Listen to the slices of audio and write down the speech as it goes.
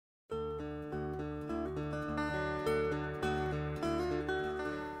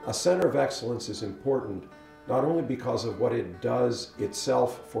A center of excellence is important not only because of what it does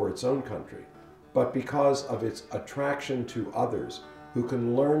itself for its own country, but because of its attraction to others who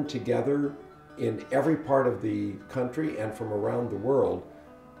can learn together in every part of the country and from around the world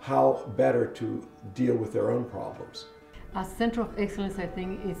how better to deal with their own problems. A center of excellence, I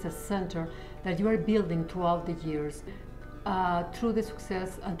think, is a center that you are building throughout the years through the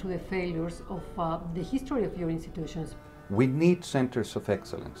success and through the failures of the history of your institutions. We need centers of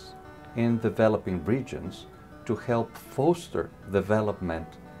excellence in developing regions to help foster development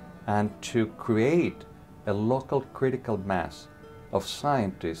and to create a local critical mass of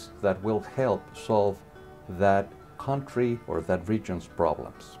scientists that will help solve that country or that region's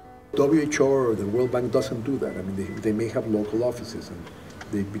problems. WHO or the World Bank doesn't do that. I mean, they may have local offices and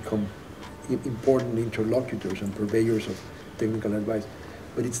they become important interlocutors and purveyors of technical advice.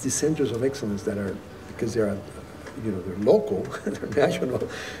 But it's the centers of excellence that are, because they're local, they're national,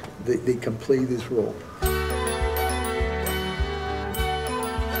 they can play this role.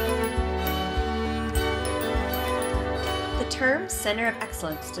 The term Center of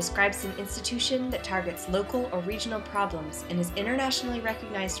Excellence describes an institution that targets local or regional problems and is internationally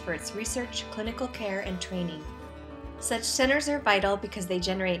recognized for its research, clinical care, and training. Such centers are vital because they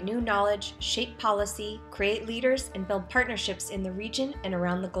generate new knowledge, shape policy, create leaders, and build partnerships in the region and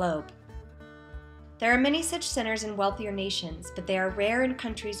around the globe. There are many such centers in wealthier nations, but they are rare in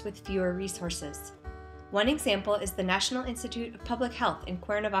countries with fewer resources. One example is the National Institute of Public Health in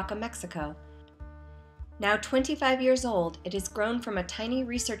Cuernavaca, Mexico. Now 25 years old, it has grown from a tiny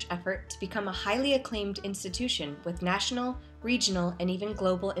research effort to become a highly acclaimed institution with national, regional, and even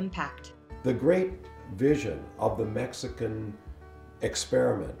global impact. The great vision of the Mexican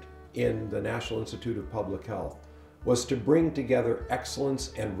experiment in the National Institute of Public Health was to bring together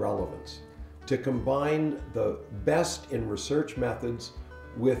excellence and relevance, to combine the best in research methods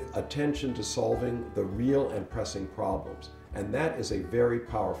with attention to solving the real and pressing problems. And that is a very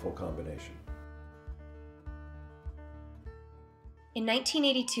powerful combination. In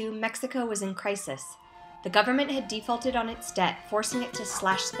 1982, Mexico was in crisis. The government had defaulted on its debt, forcing it to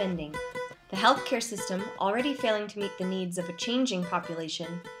slash spending. The healthcare system, already failing to meet the needs of a changing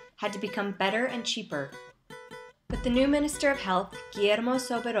population, had to become better and cheaper. But the new Minister of Health, Guillermo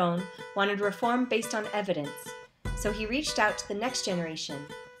Soberon, wanted reform based on evidence, so he reached out to the next generation,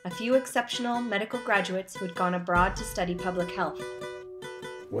 a few exceptional medical graduates who had gone abroad to study public health.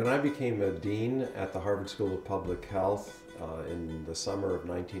 When I became a dean at the Harvard School of Public Health in the summer of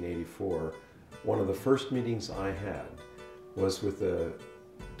 1984, one of the first meetings I had was with a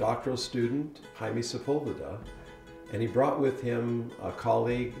doctoral student, Jaime Sepulveda, and he brought with him a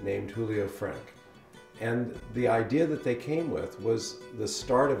colleague named Julio Frank. And the idea that they came with was the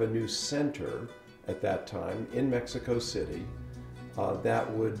start of a new center at that time in Mexico City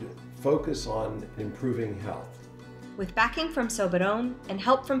that would focus on improving health. With backing from Soberon and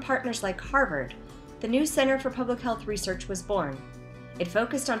help from partners like Harvard, the new Center for Public Health Research was born. It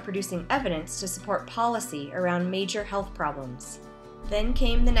focused on producing evidence to support policy around major health problems. Then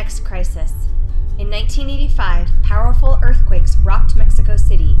came the next crisis. In 1985, powerful earthquakes rocked Mexico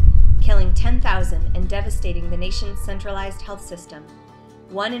City, killing 10,000 and devastating the nation's centralized health system.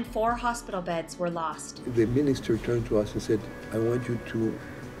 1 in 4 hospital beds were lost. The minister turned to us and said, I want you to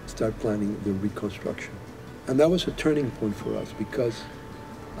start planning the reconstruction. And that was a turning point for us because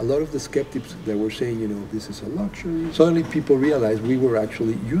a lot of the skeptics that were saying, this is a luxury, suddenly people realized we were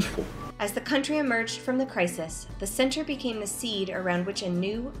actually useful. As the country emerged from the crisis, the center became the seed around which a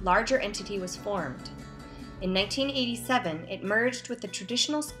new, larger entity was formed. In 1987, it merged with the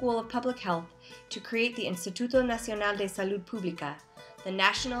traditional School of Public Health to create the Instituto Nacional de Salud Pública, the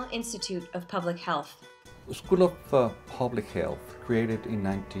National Institute of Public Health. The School of Public Health, created in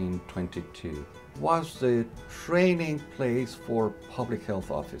 1922, was the training place for public health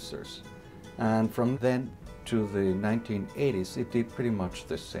officers. And from then to the 1980s, it did pretty much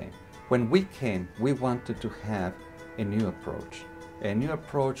the same. When we came, we wanted to have a new approach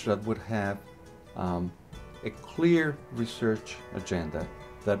that would have a clear research agenda,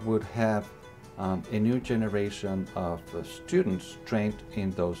 that would have a new generation of students trained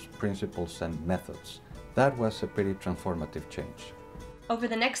in those principles and methods. That was a pretty transformative change. Over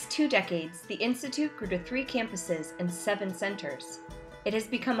the next 2 decades, the Institute grew to 3 campuses and 7 centers. It has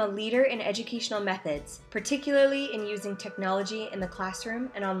become a leader in educational methods, particularly in using technology in the classroom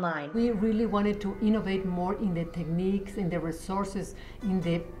and online. We really wanted to innovate more in the techniques, in the resources, in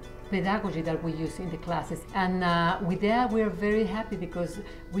the pedagogy that we use in the classes. And with that, we are very happy because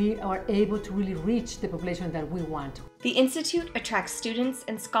we are able to really reach the population that we want. The Institute attracts students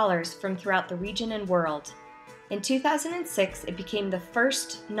and scholars from throughout the region and world. In 2006, it became the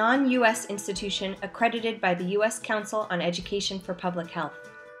first non-U.S. institution accredited by the U.S. Council on Education for Public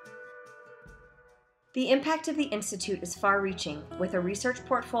Health. The impact of the Institute is far-reaching, with a research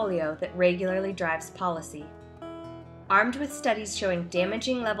portfolio that regularly drives policy. Armed with studies showing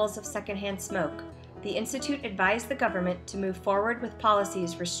damaging levels of secondhand smoke, the Institute advised the government to move forward with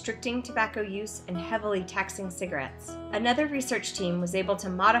policies restricting tobacco use and heavily taxing cigarettes. Another research team was able to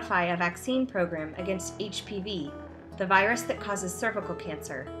modify a vaccine program against HPV, the virus that causes cervical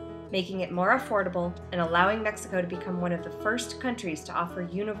cancer, making it more affordable and allowing Mexico to become one of the first countries to offer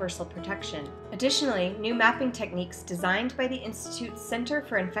universal protection. Additionally, new mapping techniques designed by the Institute's Center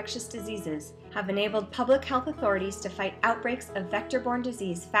for Infectious Diseases have enabled public health authorities to fight outbreaks of vector-borne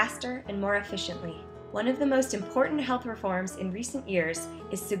disease faster and more efficiently. One of the most important health reforms in recent years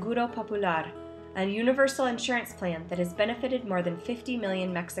is Seguro Popular, a universal insurance plan that has benefited more than 50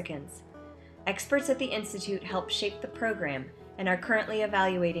 million Mexicans. Experts at the Institute helped shape the program and are currently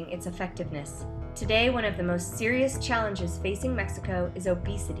evaluating its effectiveness. Today, one of the most serious challenges facing Mexico is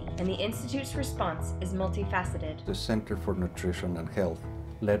obesity, and the Institute's response is multifaceted. The Center for Nutrition and Health,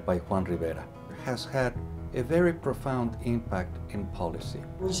 led by Juan Rivera, has had a very profound impact in policy.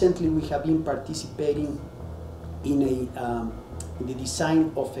 Recently, we have been participating in the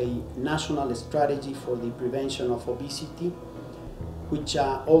design of a national strategy for the prevention of obesity, which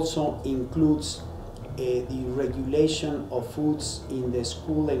also includes the regulation of foods in the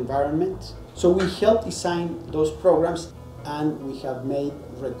school environment. So we helped design those programs, and we have made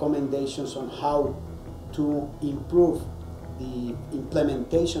recommendations on how to improve the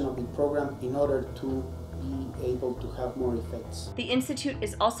implementation of the program in order to be able to have more effects. The Institute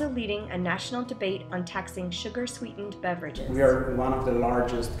is also leading a national debate on taxing sugar-sweetened beverages. We are one of the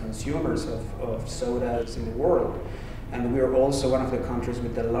largest consumers of sodas in the world. And we are also one of the countries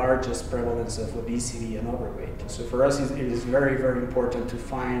with the largest prevalence of obesity and overweight. So for us, it is very, very important to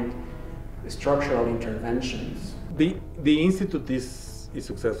find structural interventions. The Institute is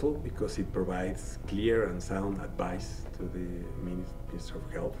successful because it provides clear and sound advice to the Minister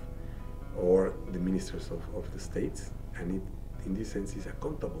of Health or the ministers of the states, and it, in this sense, is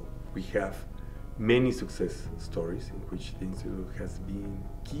accountable. We have many success stories in which the Institute has been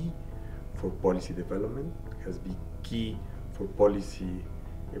key for policy development, has been key for policy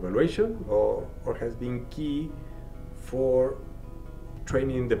evaluation, or has been key for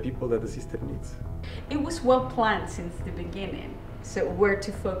training the people that the system needs. It was well planned since the beginning. So where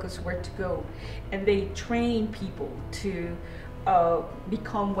to focus, where to go. And they train people to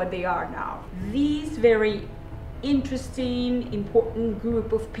become what they are now. These very interesting, important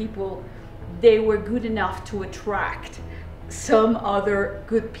group of people, they were good enough to attract some other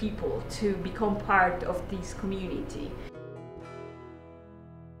good people to become part of this community.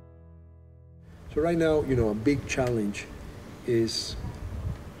 So right now, a big challenge is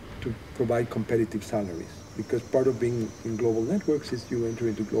to provide competitive salaries, because part of being in global networks is you enter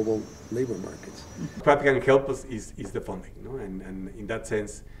into global labor markets. What can help us is the funding, and in that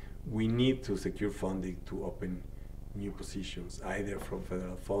sense, we need to secure funding to open new positions, either from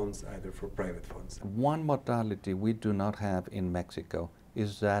federal funds, either for private funds. One modality we do not have in Mexico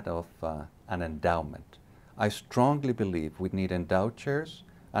is that of an endowment. I strongly believe we need endowed chairs,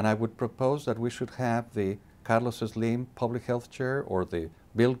 and I would propose that we should have the Carlos Slim Public Health Chair or the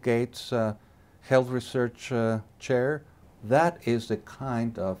Bill Gates Health Research Chair. That is the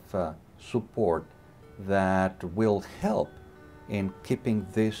kind of support that will help in keeping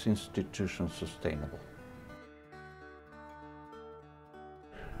this institution sustainable.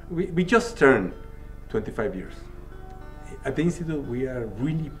 We just turned 25 years. At the Institute, we are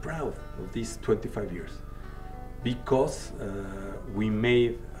really proud of these 25 years because we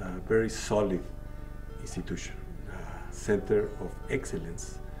made a very solid institution, a center of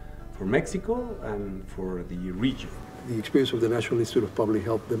excellence for Mexico and for the region. The experience of the National Institute of Public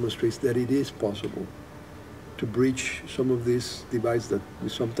Health demonstrates that it is possible to breach some of these divides that we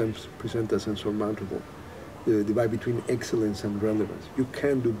sometimes present as insurmountable. The divide between excellence and relevance. You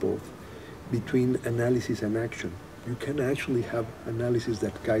can do both. Between analysis and action. You can actually have analysis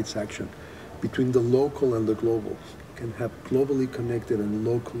that guides action. Between the local and the global. You can have globally connected and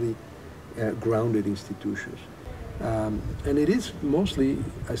locally grounded institutions. And it is mostly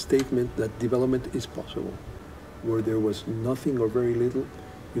a statement that development is possible. Where there was nothing or very little,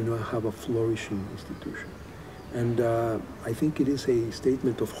 you now have a flourishing institution. And I think it is a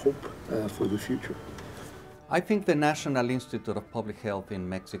statement of hope for the future. I think the National Institute of Public Health in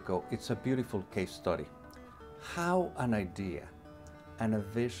Mexico, it's a beautiful case study. How an idea and a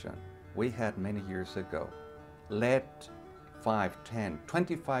vision we had many years ago led 5, 10,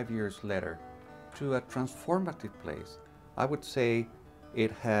 25 years later to a transformative place. I would say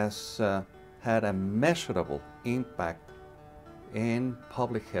it has had a measurable impact in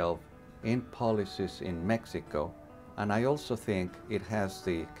public health, in policies in Mexico, and I also think it has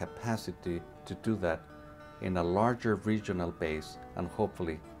the capacity to do that in a larger regional base and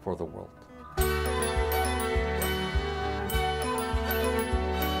hopefully for the world.